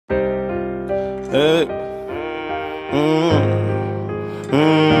Hey.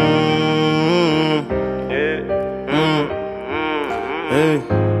 Hey.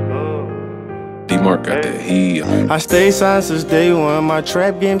 D-Mark got that heat. I stay silent since day one. My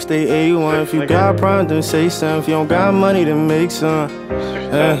trap game stay A1. If you got problems, then say something. If you don't got money, then make some.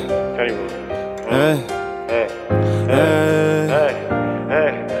 Hey. Hey.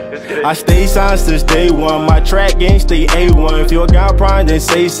 I stay silent since day one. My track game stay A1. If you got pride, then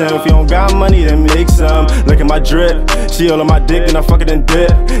say something. If you don't got money, then make some. Look at my drip. She all on my dick, then I fuck it and dip.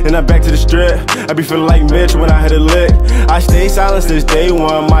 Then I back to the strip. I be feeling like Mitch when I hit a lick. I stay silent since day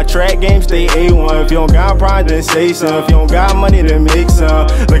one. My track game stay A1. If you don't got pride, then say something. If you don't got money, then make some.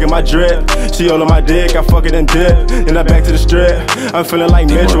 Look at my drip. She all on my dick, I fuck it and dip. Then I back to the strip. I'm feeling like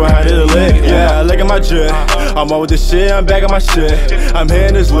Mitch when I hit a lick. Yeah, look at my drip. I'm on with this shit, I'm back on my shit. I'm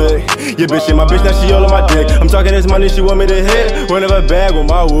hitting this lick. Yeah, bitch, and my bitch, now she all on my dick. I'm talking this money, she want me to hit. Run of a bag with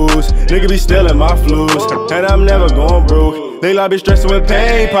my woos. Nigga be stealing my flus. And I'm never going broke. They love be stressing with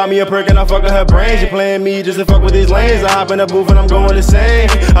pain. Pop me a perk and I fuck with her brain. She playing me just to fuck with these lanes. I hop in the booth and I'm going insane.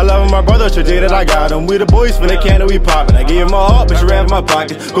 I love my brother, should that I got him. We the boys from the can we poppin'. I gave him my heart, but she ran in my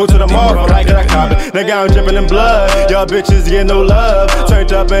pocket. Go to the mall, I like it, I cop it. Nigga, I'm drippin' in blood. Y'all bitches get no love.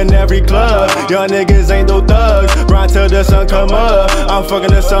 Turned up in every club. Y'all niggas ain't no thugs. Grind till the sun come up. I'm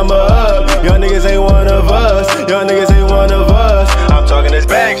fucking the summer up. Y'all niggas ain't one of us. Y'all niggas ain't one of us. I'm talking this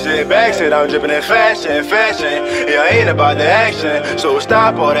back shit. I'm drippin' in fashion. Y'all ain't about the action, so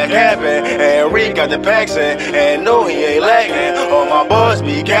stop all that capping. And Reek got the packs in, and no, he ain't lagging. All my boys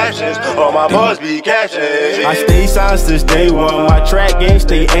be captions, I stay silent since day one. My track game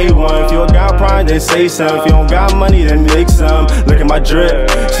stay A1. If you don't got pride, then say something. If you don't got money, then make some. Look at my drip.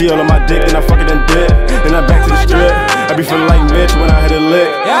 She all on my dick, then I fuck it and dip. Then I back to the strip. I be feeling like Mitch when I hit a lick.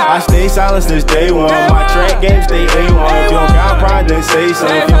 I stay silent since day one. My track game stay A1. If you don't got pride, then say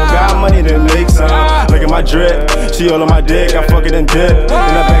something. If you don't got money, then make some. Look at my drip. She all on my dick, I fuck it and dip.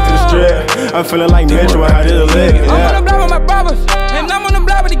 Then I back to the strip. I'm feeling like Mitch when I hit a lick. I'm on the block with my brothers, and I'm on the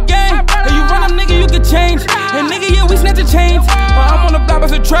block with the gang. And you run up, nigga, you can change. And nigga, yeah, we snatchin' chains. I'm on the block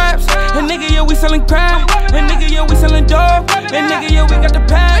with some traps. And nigga, yeah, we sellin' crap. And nigga, yeah, we sellin' dope. And nigga, yeah, we got the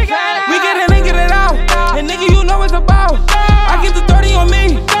pack. We get in and get it out. And nigga, you know it's about. I get the 30 on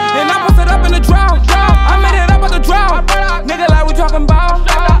me, and I bust it up in the drought. I made it up at the drought. Nigga, like we talking about.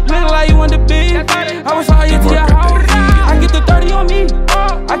 Nigga, like you want the beef. I was all into your house. I get the 30 on me.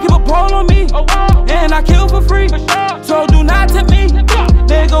 I keep a pole on me. And I kill for free. So do not tempt me.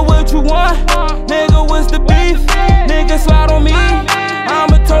 Nigga, what you want? Nigga, what's the beef? Nigga, slide on me.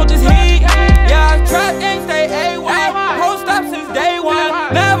 I'ma told this heat. Yeah, trap gang stay A1. Post up since day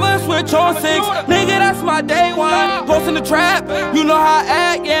one. Never switch on 6. Nigga, that's my day one. Post in the trap. You know how I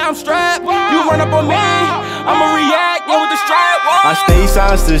act. Yeah, I'm strapped. You run up on me. I'ma react. Yeah, with the strap. I stay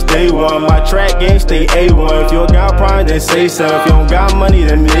silent since day one. My track game stay A1. If you don't got pride, then say something. If you don't got money,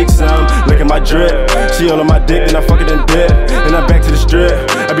 then make some. Look at my drip. She all on my dick, then I fuck it and dip. Then I back to the strip.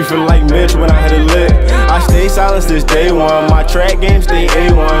 I be feeling like Mitch when I hit a lick. I stay silent since day one. My track game stay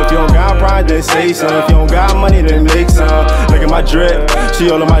A1. If you don't got pride, then say something. If you don't got money, then make some. Look at my drip. She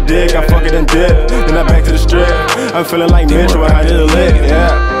all on my dick, I fuck it and dip. Then I back to the strip. I'm feeling like Mitch when I hit a lick.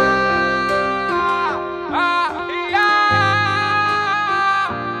 Yeah.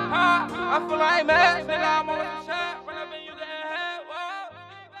 I feel like, man,